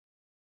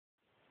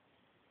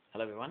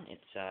Hello everyone,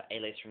 it's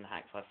Alias from the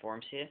Hack5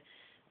 forums here,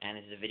 and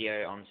this is a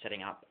video on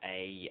setting up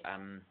a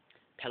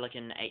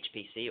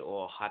PelicanHPC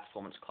or high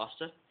performance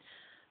cluster.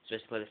 So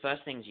basically the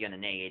first things you're going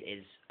to need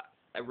is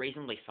a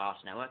reasonably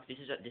fast network. This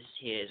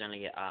here is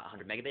only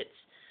 100 megabits,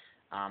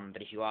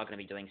 but if you are going to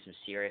be doing some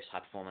serious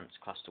high performance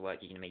cluster work,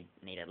 you're going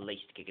to need at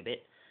least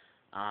gigabit.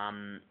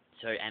 And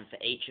for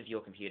each of your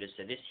computers,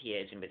 so this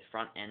here is going to be the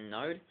front end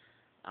node.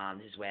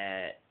 This is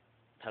where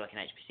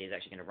PelicanHPC is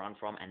actually going to run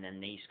from, and then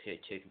these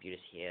two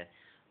computers here,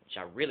 which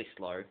are really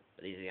slow,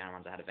 but these are the only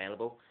ones I had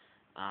available.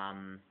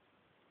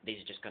 These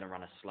are just going to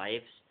run as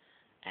slaves,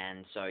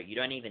 and so you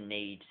don't even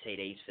need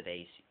CDs for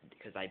these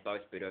because they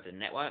both boot over the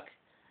network.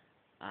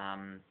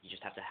 You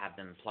just have to have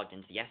them plugged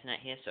into the Ethernet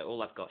here. So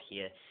all I've got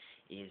here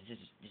is this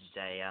is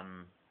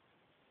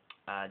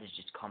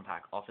just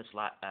compact office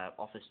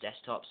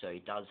desktop. So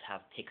it does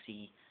have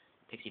Pixie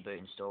boot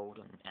installed,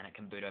 and it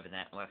can boot over the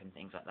network and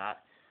things like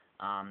that.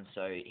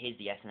 So here's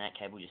the Ethernet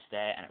cable just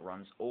there, and it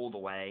runs all the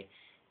way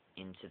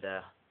into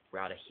the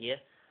router here.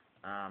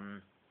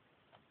 And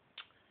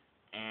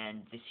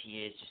this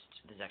here is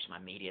this is actually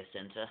my media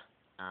center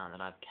that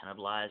I've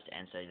cannibalized,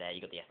 and so there you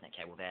got the Ethernet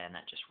cable there, and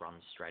that just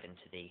runs straight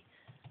into the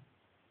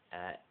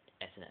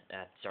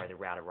the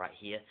router right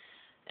here.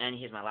 And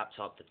here's my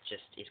laptop that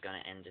just is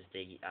going to end as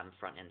the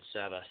front end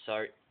server.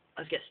 So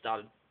let's get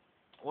started.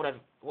 What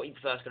you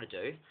first got to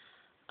do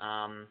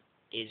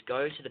is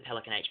go to the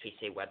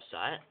PelicanHPC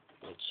website,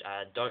 which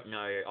I don't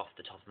know off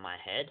the top of my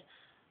head,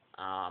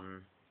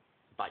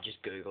 but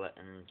just Google it,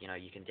 and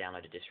you can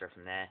download a distro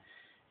from there.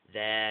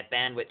 Their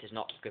bandwidth is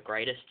not the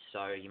greatest,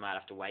 so you might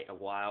have to wait a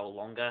while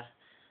longer.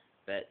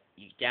 But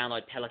you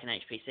download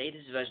PelicanHPC.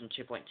 This is version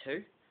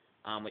 2.2,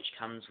 which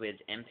comes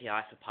with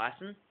MPI for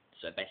Python.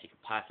 So basically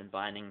Python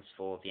bindings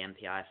for the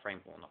MPI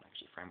framework, well, not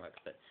actually framework,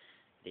 but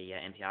the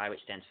MPI,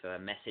 which stands for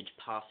Message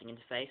Passing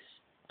Interface,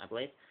 I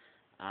believe,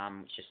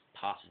 which just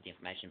passes the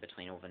information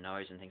between all the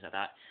nodes and things like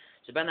that.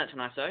 So burn that to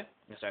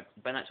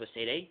burn that to a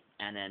CD,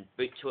 and then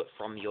boot to it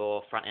from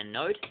your front end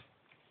node,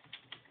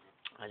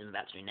 as I'm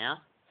about to do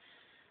now.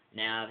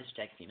 Now this will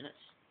take a few minutes.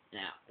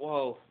 Now,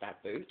 whoa,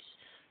 that boots.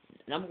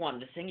 Number one,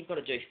 the thing you've got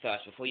to do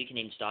first, before you can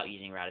even start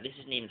using a router, this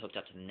isn't even hooked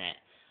up to the net.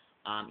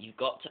 You've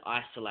got to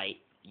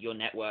isolate your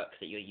network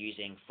that you're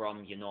using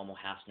from your normal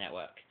house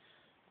network.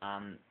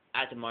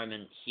 At the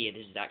moment here,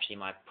 this is actually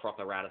my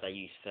proper router that I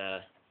use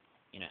for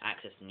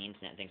accessing the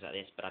internet and things like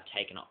this, but I've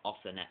taken it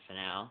off the net for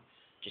now,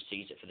 just to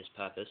use it for this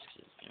purpose,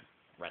 because it's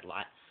red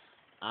light.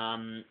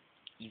 Hang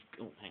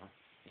on,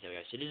 there we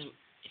go. So this is,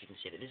 if you can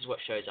see that, this is what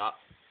shows up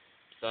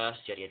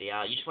first, yada yada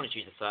yada. You just want to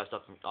choose the first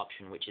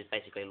option, which is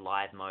basically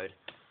live mode.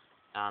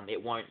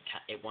 It won't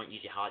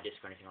use your hard disk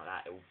or anything like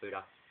that. It will boot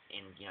up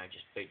in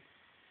just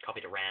copy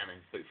to RAM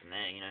and boot from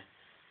there.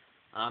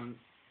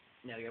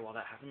 There we go. While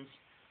that happens,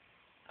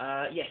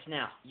 yes.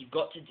 Now you've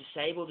got to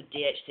disable the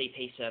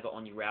DHCP server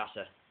on your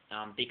router.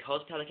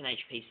 Because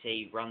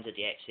PelicanHPC runs a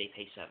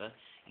DHCP server,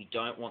 you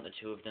don't want the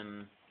two of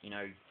them,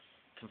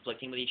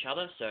 conflicting with each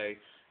other. So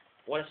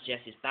what I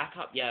suggest is back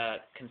up your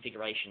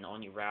configuration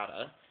on your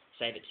router,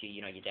 save it to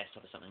your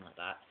desktop or something like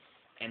that,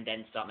 and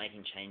then start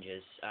making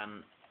changes.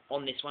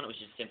 On this one, it was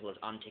just as simple as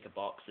untick a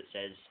box that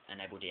says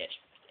enable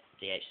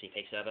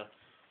DHCP server,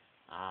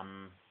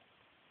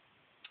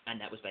 and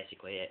that was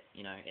basically it.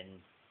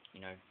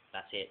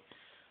 That's it.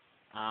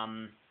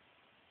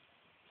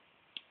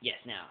 Yes.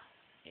 Now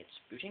it's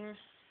booting.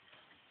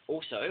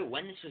 Also,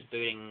 when this was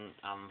booting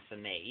for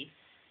me,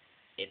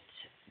 it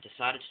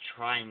decided to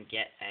try and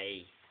get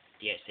a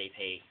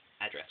DHCP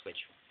address, which,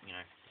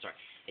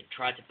 it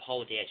tried to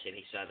poll a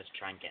DHCP server to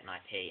try and get an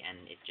IP,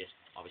 and it just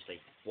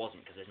obviously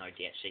wasn't, because there's no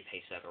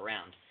DHCP server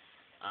around.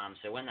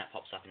 So when that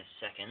pops up in a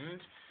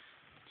second,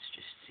 let's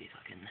just see if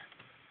I can.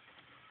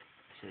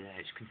 So there,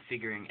 it's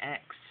configuring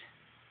X,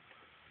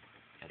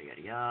 yada yada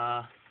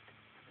yada.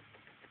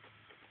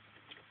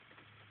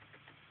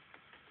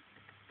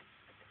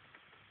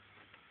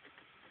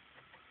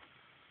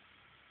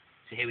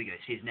 So here we go.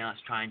 See, now it's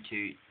trying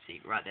to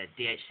see right there,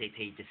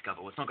 DHCP discover.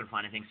 Well, it's not going to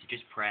find anything, so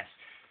just press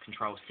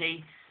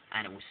Control-C,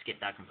 and it will skip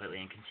that completely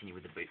and continue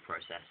with the boot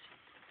process.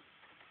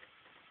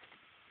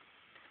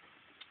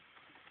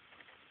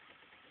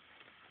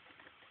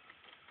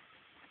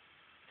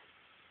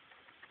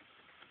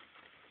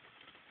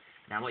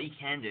 Now, what you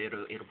can do,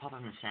 it'll pop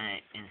up in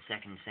a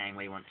second saying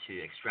where you want to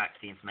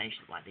extract the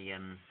information, like the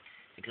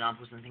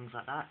examples and things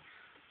like that.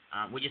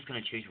 We're just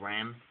going to choose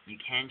RAM. You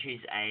can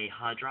choose a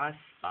hard drive,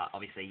 but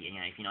obviously,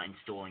 if you're not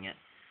installing it,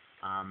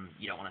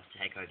 you don't want it to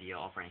take over your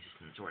operating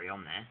system that's already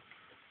on there.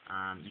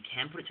 You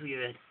can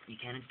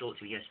install it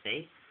to a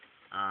USB,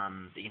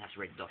 but you have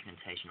to read the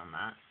documentation on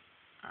that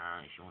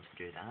if you want to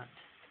do that.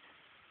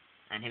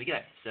 And here we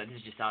go. So this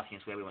is just asking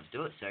us where we want to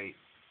do it. So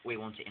we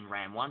want it in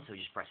RAM 1, so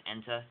we just press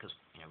Enter because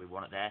we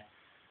want it there.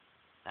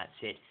 That's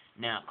it.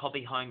 Now,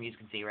 copy home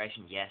user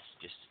configuration. Yes,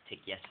 just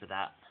tick yes for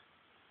that.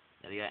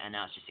 There we go, and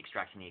now it's just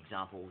extracting the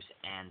examples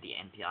and the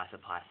MPI for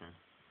Python.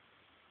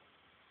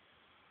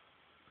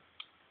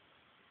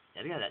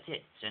 There we go, that's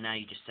it. So now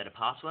you just set a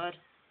password.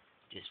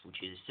 We'll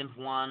choose a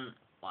simple one.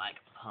 like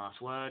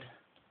password,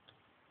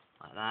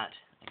 like that,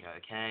 and go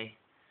OK.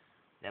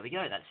 There we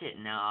go, that's it.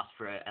 Now ask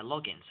for a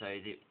login. So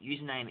the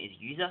username is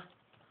user,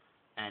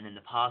 and then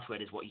the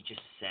password is what you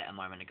just set a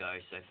moment ago.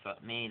 So for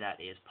me, that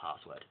is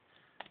password.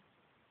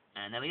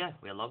 And there we go,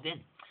 we're logged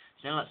in.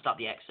 So now let's start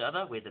the X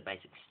server with the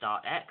basic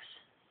start X.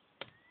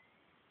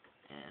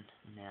 And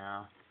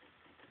now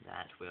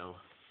that will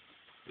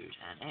boot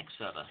an X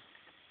server.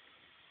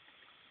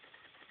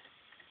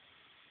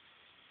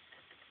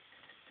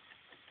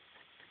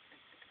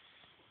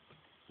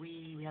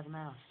 We have a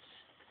mouse.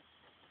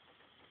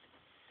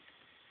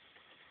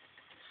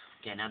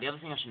 Okay, now the other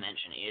thing I should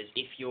mention is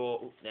if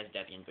you're... there's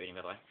Debian booting,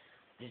 by the way.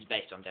 This is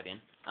based on Debian.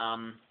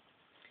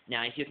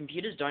 Now, if your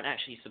computers don't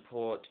actually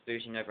support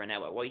booting over a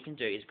network, what you can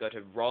do is go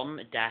to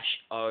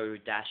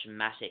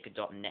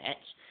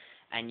rom-o-matic.net,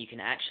 and you can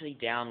actually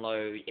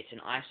download... it's an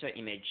ISO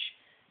image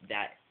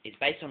that is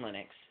based on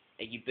Linux.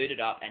 You boot it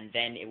up, and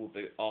then it will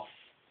boot off...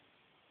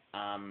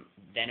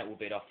 then it will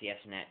boot off the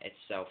Ethernet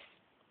itself.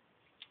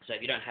 So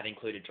if you don't have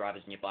included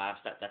drivers in your BIOS,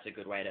 that's a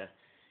good way to,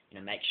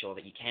 make sure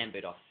that you can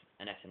boot off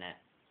an Ethernet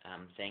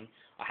thing.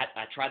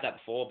 I tried that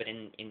before, but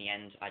in the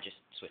end, I just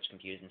switched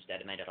computers instead.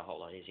 It made it a whole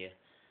lot easier.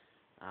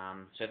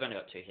 So I've only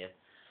got 2 here.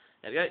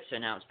 There we go. So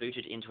now it's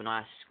booted into a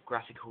nice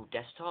graphical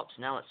desktop.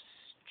 So now let's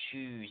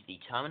choose the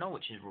terminal,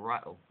 which is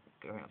right,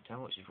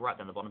 which is right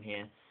down the bottom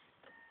here,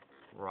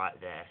 right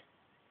there.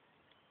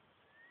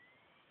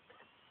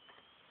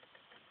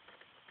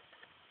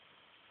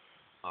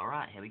 All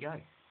right, here we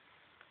go.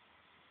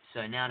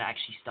 So now to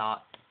actually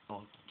start,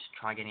 or just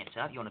try getting it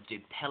set up, you want to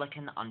do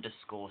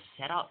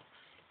Pelican_setup.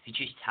 If you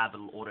choose tab,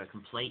 it'll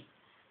auto-complete.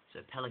 So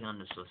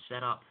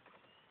Pelican_setup.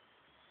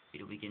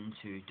 It'll begin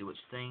to do its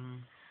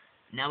thing.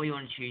 Now we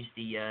want to choose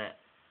the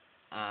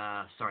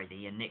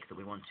NIC that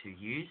we want to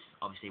use.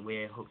 Obviously,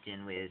 we're hooked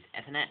in with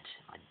Ethernet.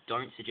 I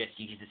don't suggest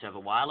you use this over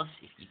wireless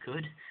if you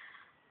could.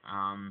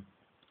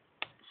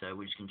 So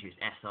we're just going to choose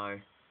SO,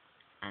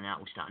 and now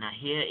we'll start. Now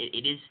here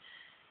it is.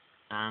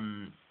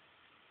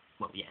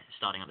 Well, yeah,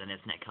 starting up the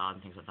Ethernet card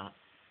and things like that.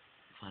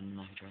 Find the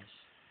MAC address.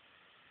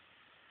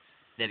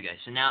 There we go.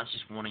 So now it's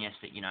just warning us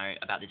that,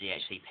 about the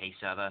DHCP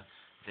server,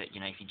 that,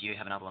 if you do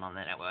have another one on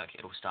the network,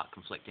 it'll start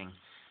conflicting.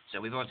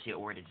 So we've obviously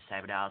already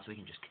disabled ours, so we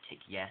can just tick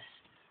yes.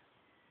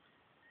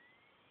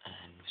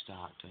 And we'll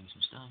start doing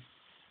some stuff.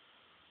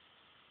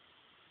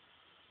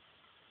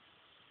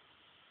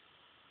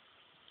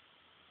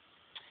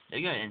 There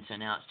we go, and so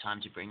now it's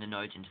time to bring the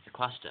nodes into the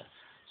cluster.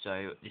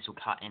 So this will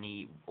cut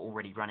any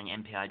already running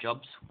MPI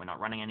jobs. We're not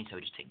running any, so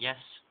we just tick yes.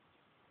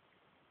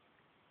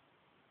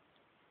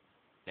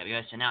 There we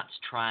go. So now it's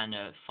trying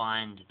to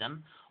find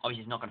them.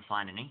 Obviously, it's not going to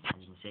find any. As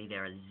you can see,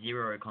 there are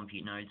 0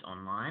 compute nodes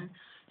online.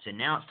 So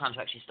now it's time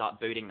to actually start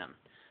booting them.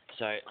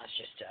 So let's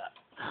just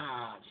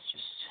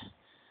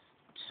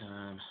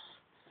turn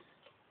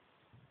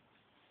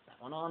that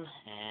one on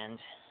and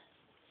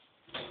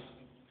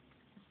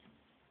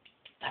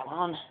that one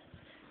on.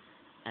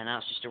 And now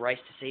it's just a race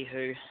to see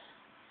who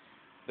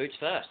boots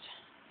first.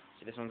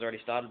 So this one's already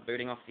started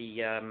booting off the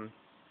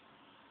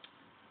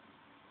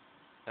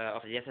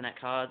Ethernet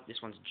card.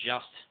 This one's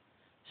just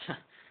start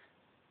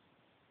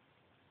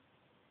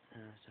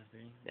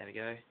booting. There we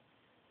go.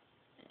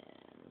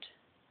 And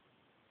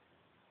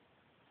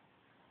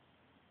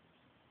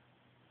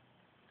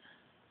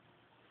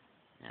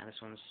now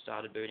this one's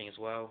started booting as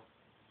well.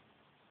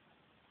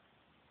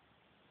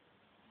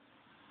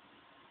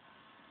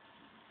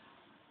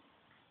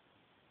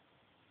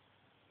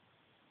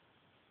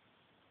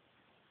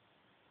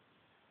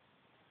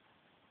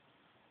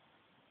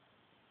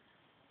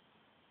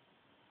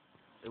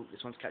 Oh,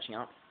 this one's catching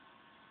up.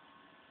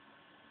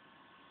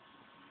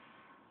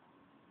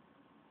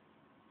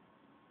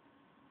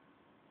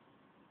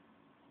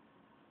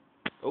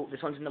 Oh,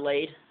 this one's in the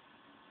lead.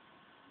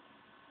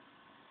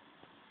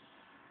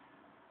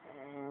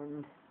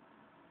 And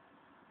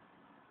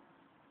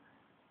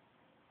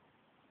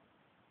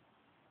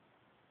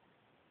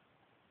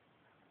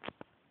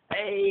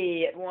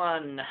hey, it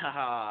won!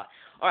 Haha.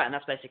 Alright, and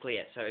that's basically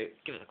it. So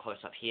give it a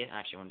close up here. I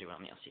actually want to do it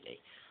on the LCD.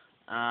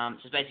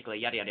 So basically,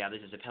 yada yada yada,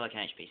 this is a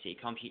PelicanHPC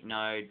compute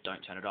node,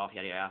 don't turn it off,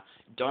 yada yada.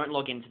 Don't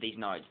log into these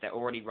nodes, they're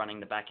already running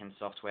the backend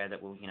software that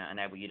will,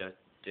 enable you to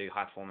do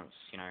high performance,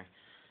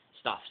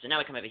 stuff. So now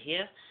we come over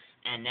here,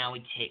 and now we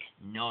tick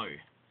no.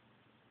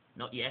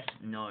 Not yes,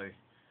 no.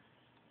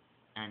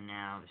 And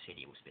now the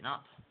CD will spin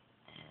up,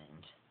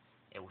 and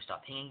it will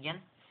start pinging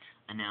again.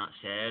 And now it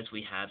says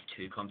we have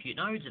 2 compute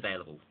nodes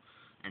available.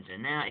 And so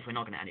now, if we're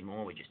not going to add any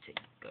more, we just tick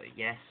go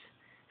yes,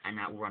 and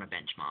that will run a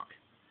benchmark.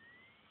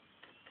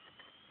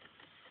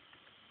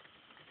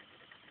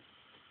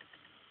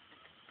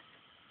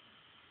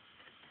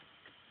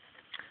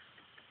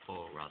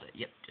 Or rather,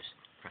 yep, just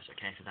press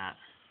OK for that.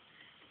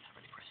 Can't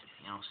really press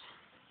anything else.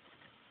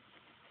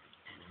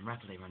 And I'm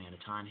rapidly running out of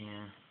time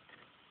here.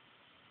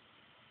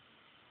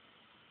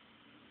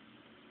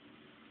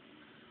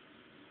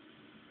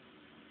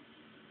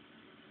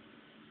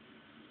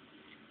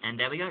 And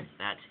there we go,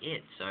 that's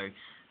it. So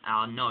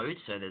our node,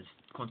 so there's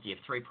a quantity of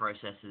 3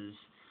 processors,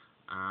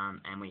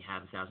 and we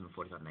have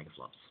 1045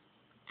 megaflops,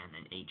 and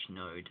then each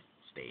node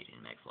speed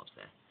in megaflops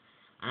there.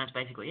 And that's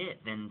basically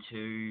it. Then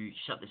to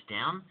shut this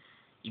down,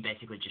 you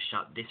basically just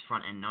shut this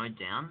front end node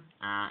down,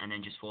 and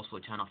then just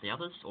forcefully turn off the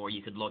others, or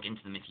you could log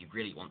into them if you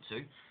really want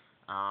to.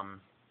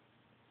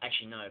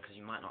 Actually no, because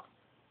you might not,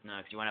 no,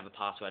 because you won't have a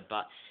password,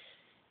 but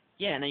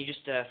yeah, and then you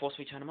just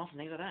forcefully turn them off and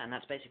things like that, and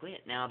that's basically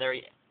it. Now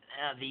the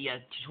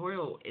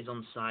tutorial is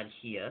on the side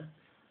here,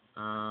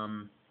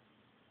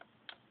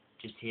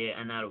 just here,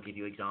 and that'll give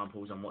you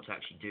examples on what to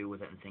actually do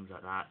with it and things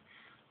like that.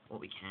 What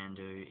we can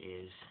do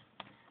is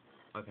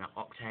open up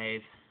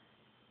Octave,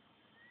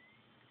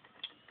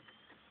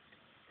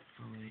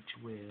 which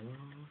will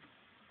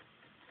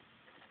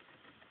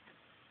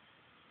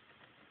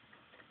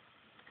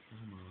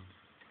come on.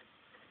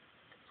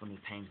 It's one of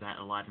the pains about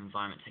a live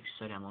environment. It takes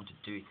so damn long to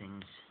do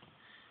things.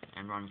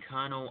 And run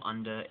kernel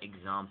under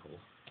example,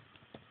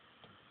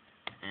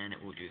 and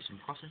it will do some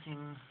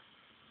processing.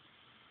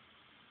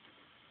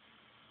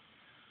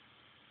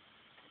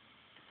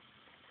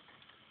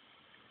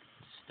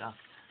 Stuff,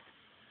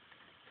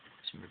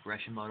 some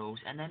regression models,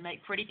 and then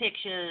make pretty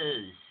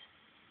pictures.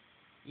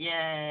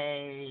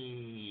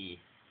 Yay!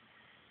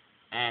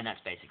 And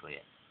that's basically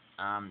it.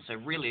 So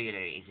really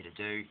easy to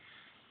do.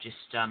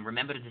 Just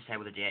remember to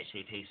disable the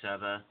DHCP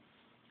server.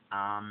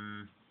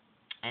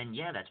 And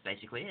yeah, that's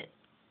basically it.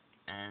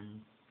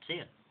 And see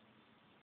ya.